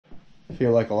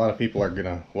feel like a lot of people are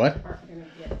gonna, what?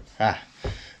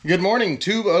 Good morning,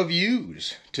 Tube of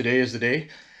Views. Today is the day.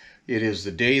 It is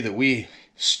the day that we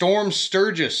storm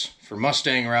Sturgis for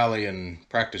Mustang Rally and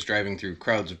practice driving through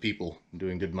crowds of people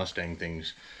doing good Mustang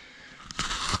things.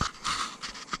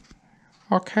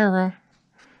 Oh, Kara,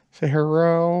 say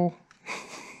hello.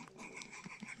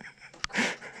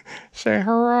 Say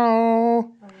hello.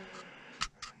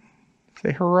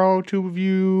 Say hello, Tube of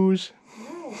Views.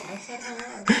 No, I said hello.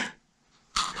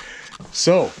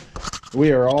 So,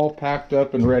 we are all packed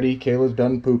up and ready. Kayla's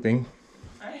done pooping.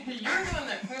 You're the one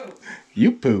that pooped.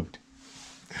 You pooped.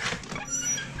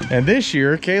 And this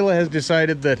year, Kayla has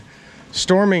decided that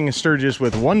storming Sturgis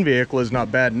with one vehicle is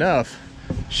not bad enough.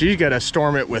 She's got to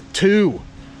storm it with two.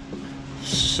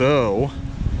 So,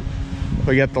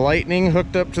 we got the Lightning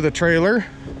hooked up to the trailer.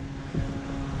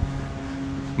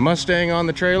 Mustang on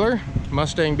the trailer.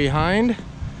 Mustang behind.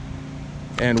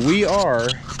 And we are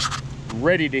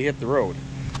ready to hit the road.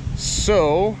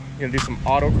 So, gonna do some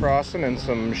autocrossing and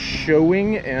some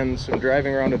showing and some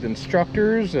driving around with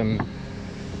instructors and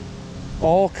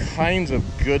all kinds of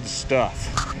good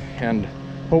stuff. And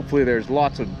hopefully there's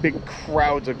lots of big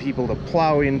crowds of people to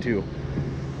plow into.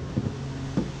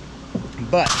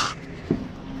 But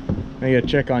I gotta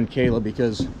check on Kayla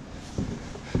because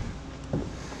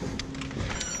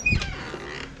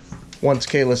once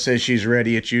Kayla says she's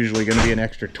ready, it's usually gonna be an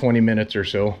extra 20 minutes or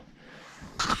so.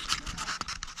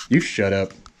 You shut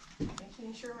up.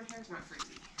 Making sure my hair's not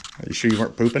frizzy. Are you sure you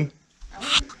weren't pooping? I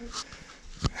wasn't pooping.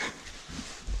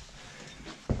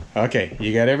 Okay,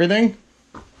 you got everything?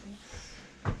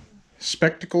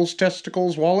 Spectacles,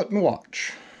 testicles, wallet, and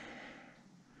watch.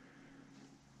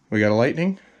 We got a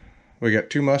Lightning. We got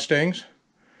two Mustangs.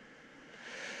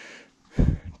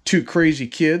 Two crazy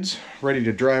kids ready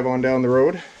to drive on down the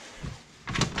road.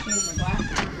 Here's my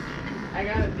glasses. I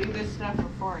gotta do this stuff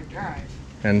before I drive.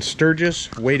 And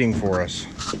Sturgis waiting for us.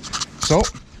 So,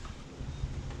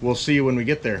 we'll see you when we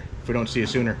get there, if we don't see you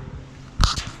sooner.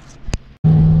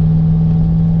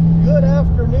 Good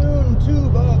afternoon,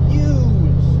 Tube of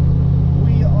Views.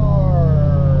 We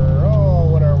are,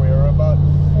 what are we? We're about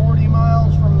 40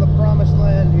 miles from the promised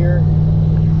land here.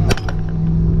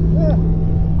 Yeah,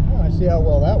 well, I see how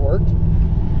well that worked.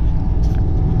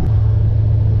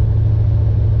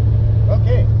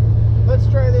 Okay, let's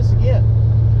try this again.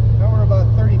 Now we're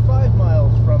about 35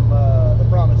 miles from the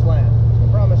promised land.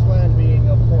 The promised land being,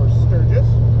 of course, Sturgis.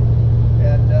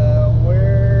 And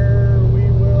where we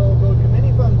will go do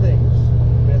many fun things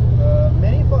with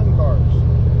many fun cars.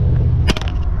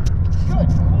 Good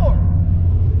Lord!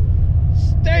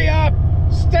 Stay up!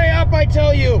 Stay up, I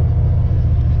tell you!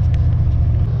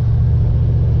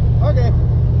 Okay,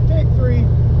 take three.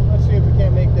 Let's see if we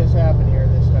can't make this happen here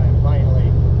this time,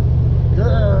 finally.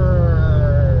 Grrr.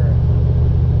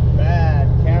 Bad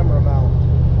camera mount.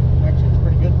 Actually, it's a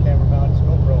pretty good camera mount. It's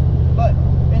GoPro. But,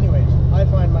 anyways, I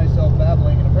find myself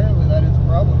babbling, and apparently that is a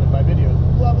problem in my videos.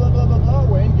 Blah, blah, blah, blah, blah.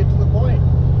 Wayne, get to the point.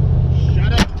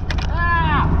 Shut up.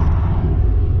 Ah!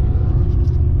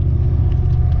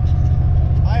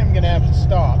 I am going to have to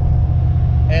stop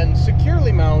and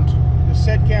securely mount the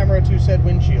said camera to said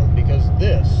windshield because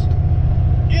this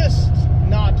is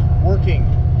not working.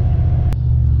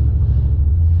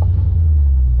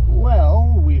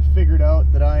 Well, we figured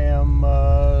out that I am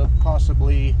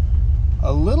possibly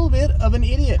a little bit of an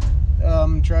idiot.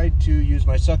 Tried to use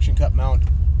my suction cup mount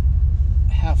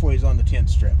halfway on the tent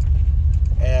strip,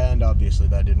 and obviously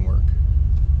that didn't work.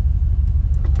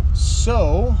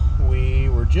 So we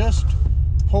were just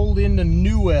pulled into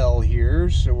Newell here,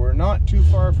 so we're not too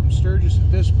far from Sturgis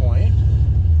at this point.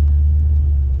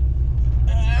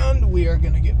 And we are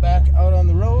going to get back out on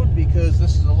the road because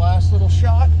this is the last little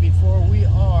shot before we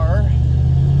are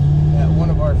at one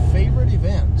of our favorite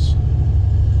events.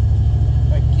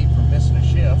 I can keep from missing a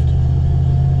shift.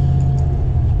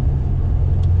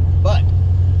 But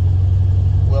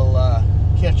we'll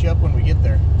catch you up when we get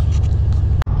there.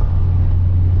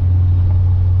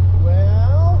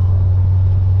 Well,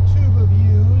 Tube of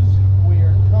Views, we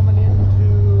are coming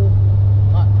into,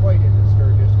 not quite into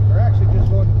Sturgis, we're actually just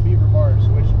going to the Beaver Bars,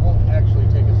 which won't actually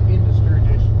take us into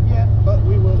Sturgis yet, but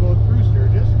we will go through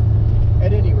Sturgis.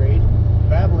 At any rate,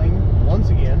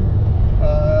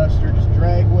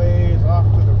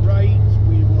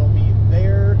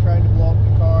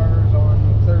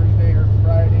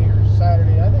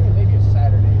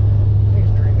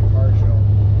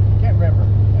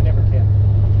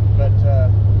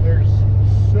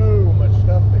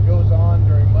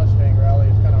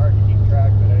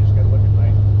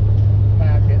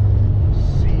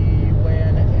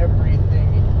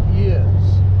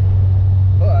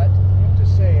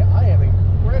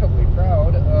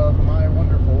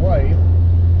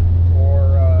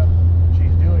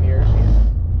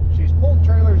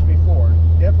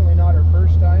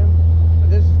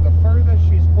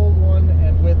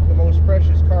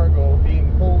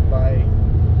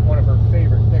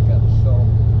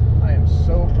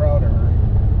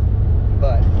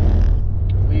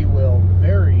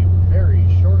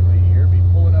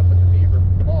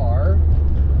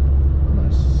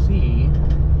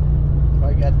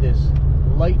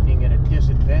 Lightning at a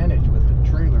disadvantage with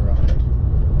the trailer on it.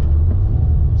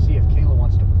 See if Kayla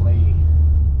wants to play.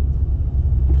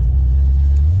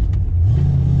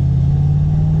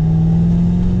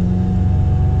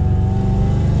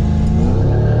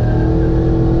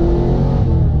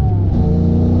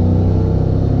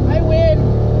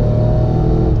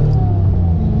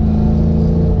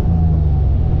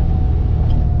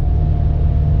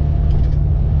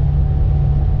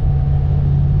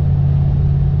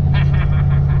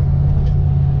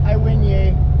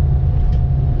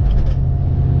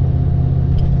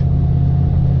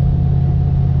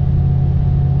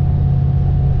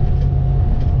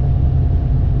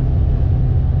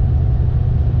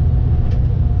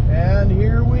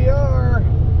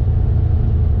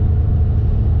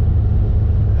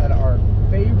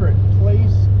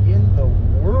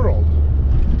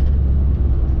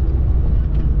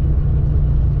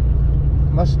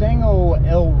 Mustang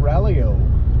El Rallyo.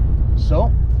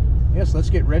 So, yes,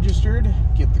 let's get registered,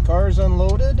 get the cars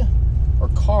unloaded, or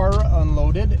car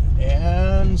unloaded,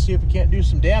 and see if we can't do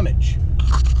some damage.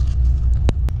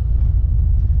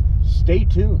 Stay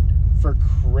tuned for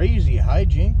crazy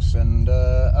hijinks and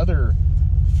other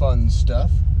fun stuff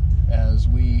as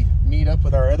we meet up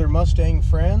with our other Mustang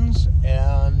friends.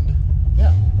 And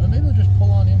yeah, well, maybe we'll just pull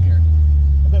on in here.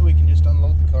 I bet we can just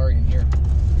unload the car in here.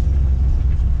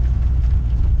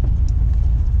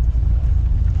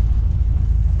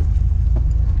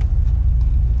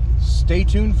 Stay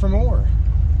tuned for more.